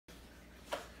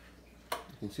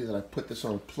you can see that I put this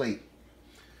on a plate.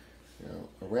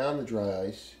 Now, around the dry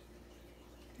ice,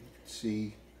 you can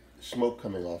see smoke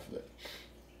coming off of it.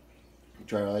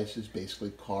 Dry ice is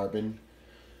basically carbon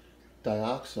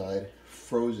dioxide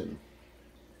frozen.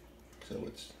 So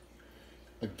it's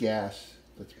a gas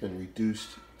that's been reduced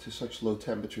to such low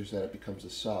temperatures that it becomes a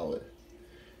solid.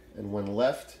 And when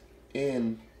left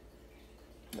in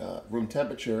room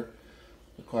temperature,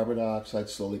 the carbon dioxide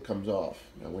slowly comes off.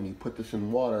 Now when you put this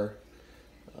in water,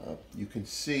 you can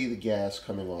see the gas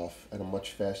coming off at a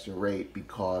much faster rate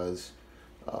because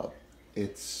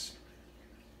it's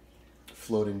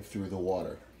floating through the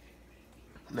water.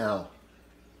 Now,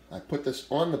 I put this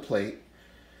on the plate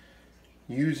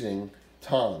using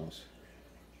tongs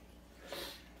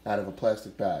out of a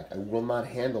plastic bag. I will not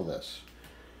handle this.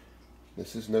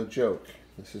 This is no joke.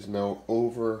 This is no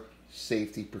over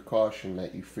safety precaution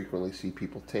that you frequently see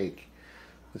people take.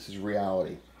 This is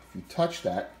reality. If you touch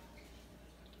that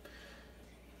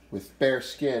with bare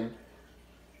skin,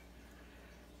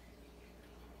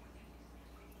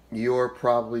 you're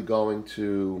probably going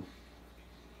to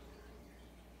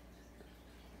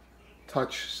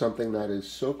touch something that is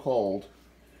so cold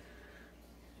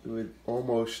it would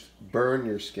almost burn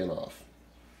your skin off.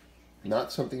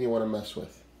 Not something you want to mess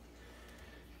with.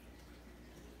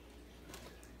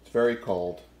 It's very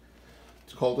cold.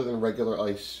 It's colder than regular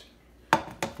ice,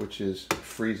 which is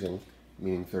freezing,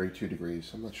 meaning 32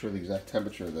 degrees. I'm not sure the exact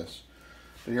temperature of this.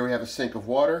 But here we have a sink of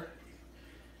water.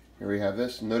 Here we have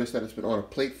this. Notice that it's been on a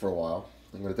plate for a while.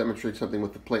 I'm going to demonstrate something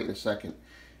with the plate in a second.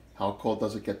 How cold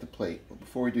does it get the plate? But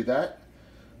before we do that,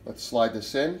 let's slide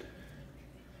this in.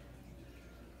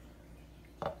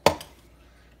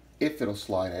 If it'll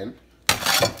slide in.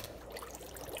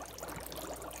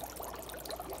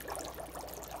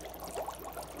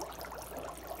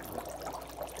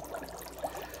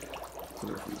 Put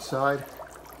it from the side.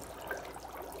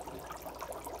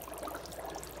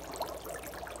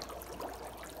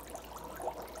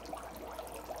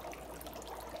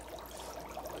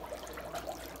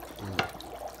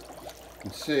 You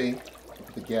can see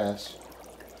the gas.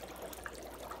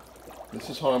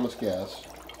 This is harmless gas.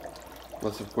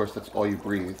 Unless, of course, that's all you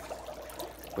breathe.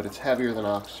 But it's heavier than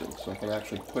oxygen, so I can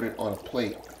actually put it on a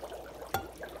plate.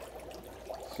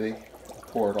 See?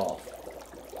 Pour it off.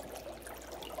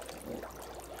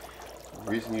 The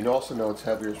reason you'd also know it's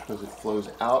heavier is because it flows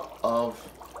out of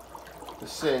the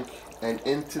sink and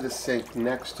into the sink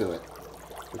next to it,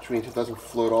 which means it doesn't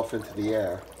float off into the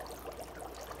air.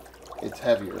 It's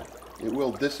heavier. It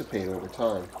will dissipate over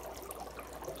time.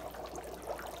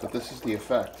 But this is the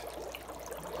effect.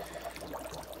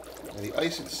 Now, the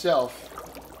ice itself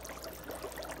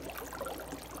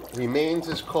remains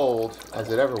as cold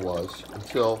as it ever was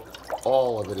until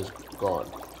all of it is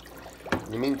gone.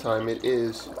 In the meantime, it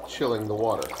is chilling the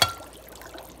water.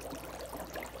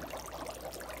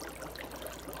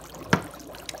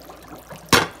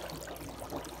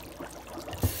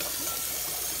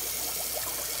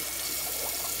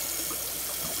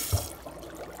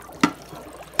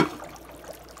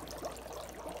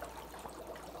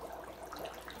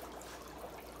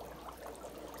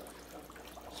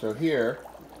 So here,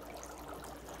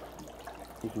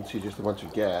 you can see just a bunch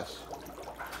of gas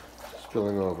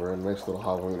spilling over, and a nice little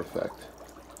hollowing effect.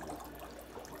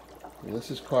 And this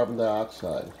is carbon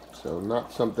dioxide, so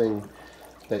not something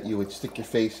that you would stick your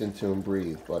face into and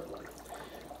breathe, but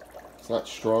it's not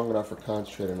strong enough or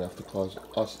concentrated enough to cause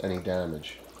us any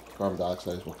damage. Carbon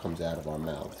dioxide is what comes out of our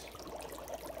mouths.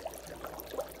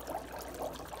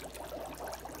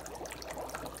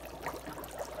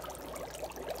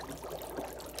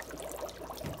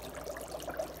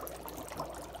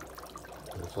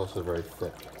 It's also very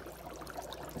thick.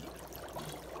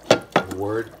 The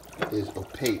word is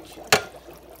opaque. You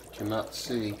cannot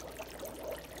see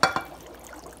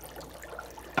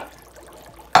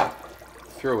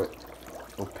through it.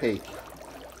 Opaque.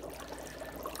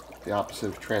 The opposite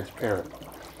of transparent.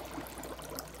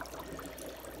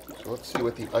 So let's see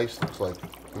what the ice looks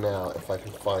like now if I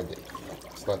can find it.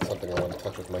 It's not something I want to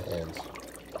touch with my hands.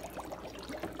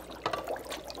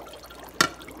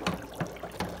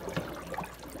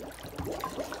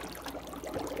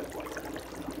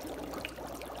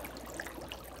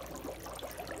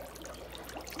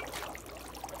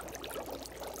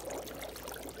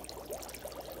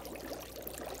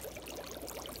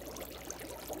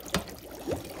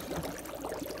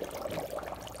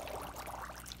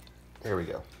 There we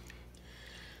go.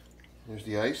 There's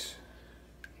the ice.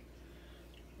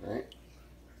 All right.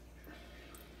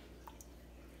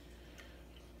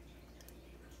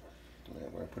 We're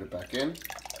going to put it back in.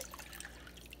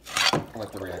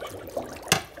 Let the reaction continue.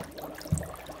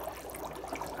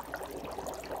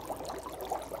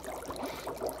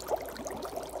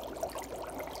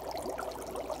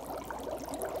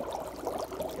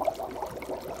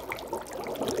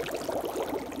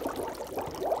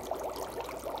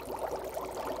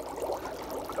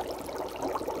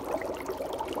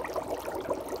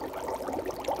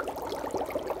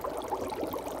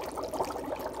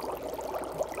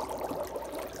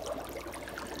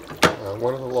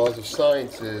 One of the laws of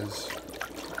science is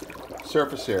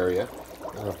surface area. I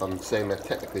don't know if I'm saying that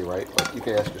technically right, but you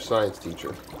can ask your science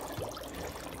teacher.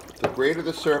 The greater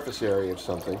the surface area of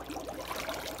something,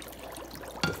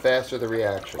 the faster the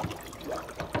reaction.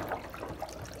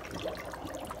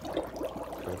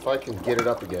 And if I can get it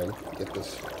up again,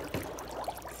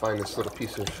 find this little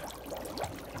piece of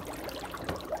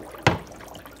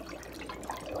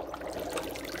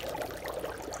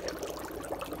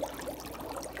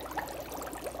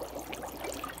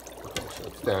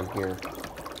down here.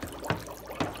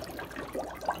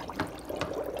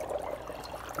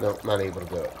 Nope, not able to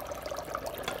do it.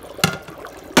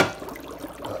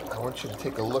 I want you to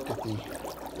take a look at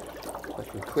I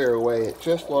can clear away it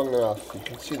just long enough. You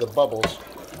can see the bubbles.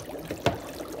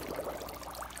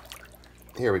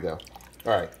 Here we go.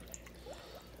 Alright.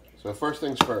 So first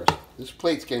things first. This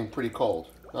plate's getting pretty cold.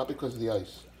 Not because of the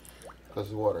ice. Because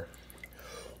of the water.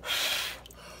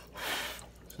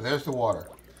 So there's the water.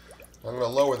 I'm going to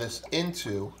lower this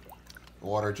into the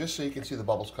water just so you can see the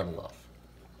bubbles coming off.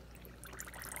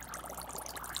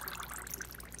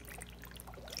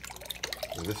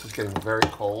 So this is getting very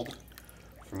cold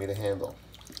for me to handle.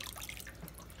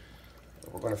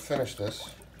 We're going to finish this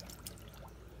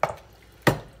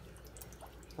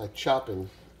by chopping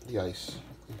the ice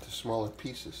into smaller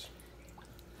pieces.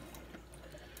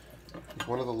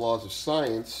 One of the laws of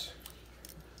science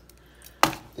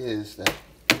is that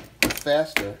the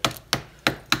faster,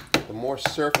 the more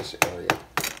surface area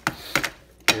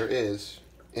there is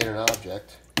in an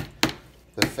object,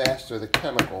 the faster the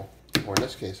chemical, or in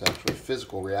this case actually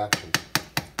physical reaction,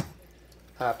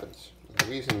 happens. And the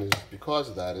reason is because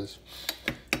of that is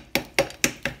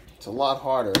it's a lot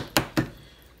harder.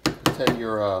 Pretend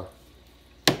you're a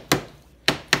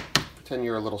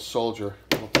little soldier,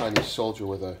 a little tiny soldier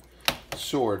with a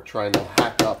sword trying to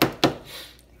hack up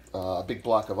a big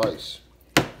block of ice.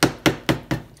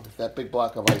 If that big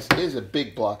block of ice is a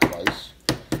big block of ice,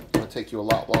 it's going to take you a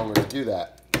lot longer to do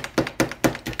that.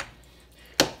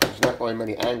 There's not very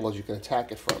many angles you can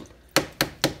attack it from.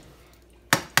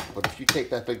 But if you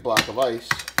take that big block of ice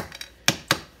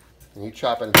and you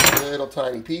chop it into little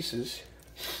tiny pieces,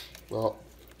 well,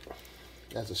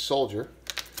 as a soldier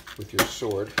with your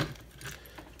sword,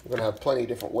 you're going to have plenty of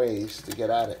different ways to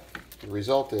get at it. The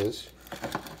result is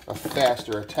a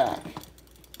faster attack,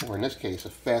 or in this case, a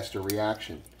faster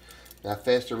reaction. Now,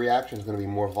 faster reaction is going to be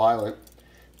more violent,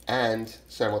 and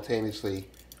simultaneously,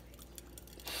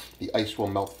 the ice will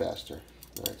melt faster.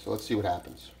 All right, so let's see what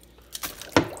happens.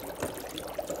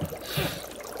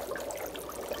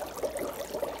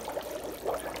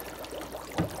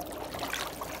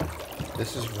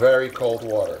 This is very cold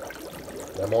water.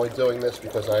 And I'm only doing this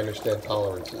because I understand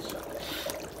tolerances.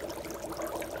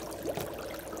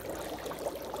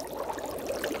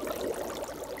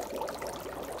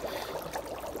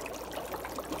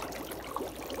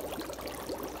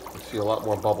 See a lot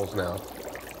more bubbles now.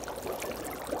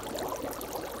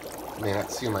 May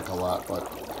not seem like a lot, but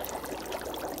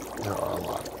there are a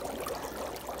lot.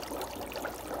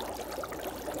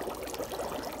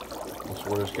 This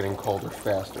water's getting colder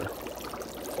faster.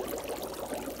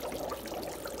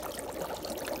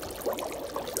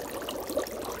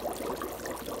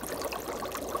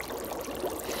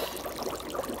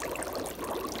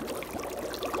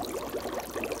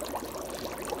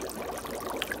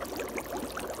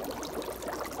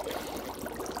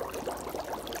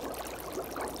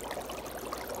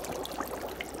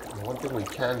 One thing we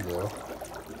can do,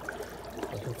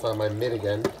 I can find my mitt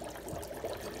again.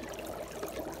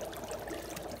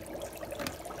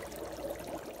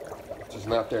 Which is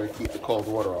not there to keep the cold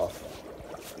water off.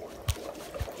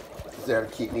 It's there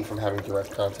to keep me from having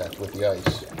direct contact with the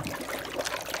ice.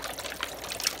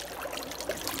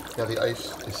 Now the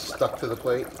ice is stuck to the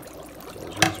plate.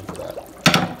 There's a reason for that.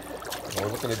 And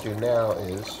what we're going to do now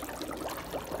is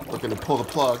we're going to pull the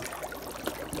plug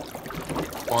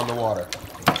on the water.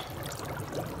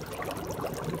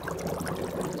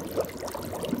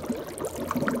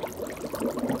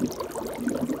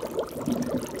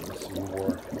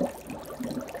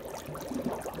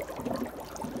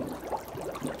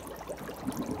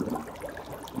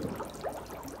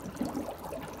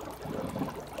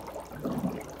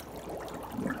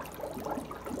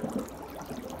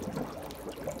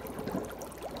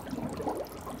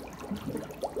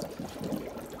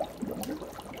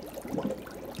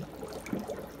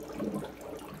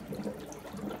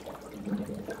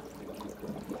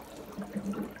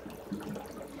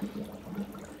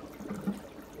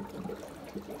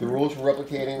 The rules for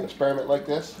replicating an experiment like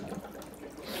this: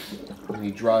 you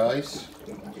need dry ice,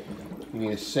 you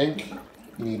need a sink,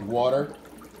 you need water,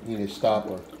 you need a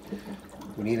stopper.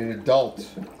 We need an adult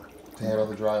to handle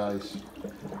the dry ice.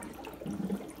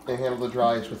 And handle the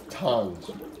dry ice with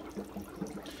tongs.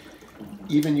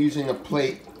 Even using a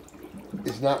plate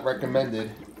is not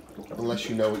recommended unless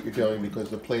you know what you're doing, because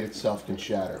the plate itself can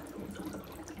shatter.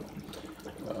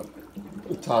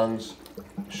 The tongs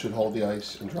should hold the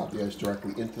ice and drop the ice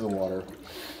directly into the water.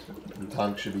 And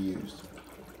tongs should be used.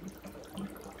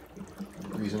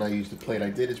 The reason I used the plate I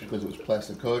did is because it was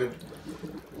plastic coated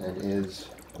and is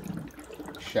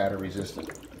shatter resistant.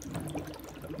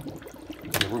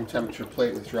 A room temperature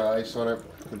plate with dry ice on it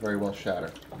could very well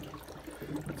shatter.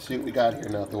 Let's see what we got here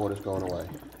now that the water's going away.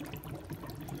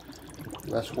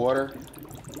 Less water,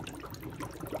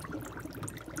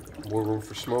 more room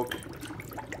for smoke.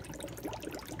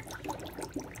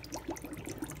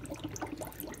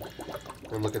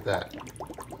 And look at that.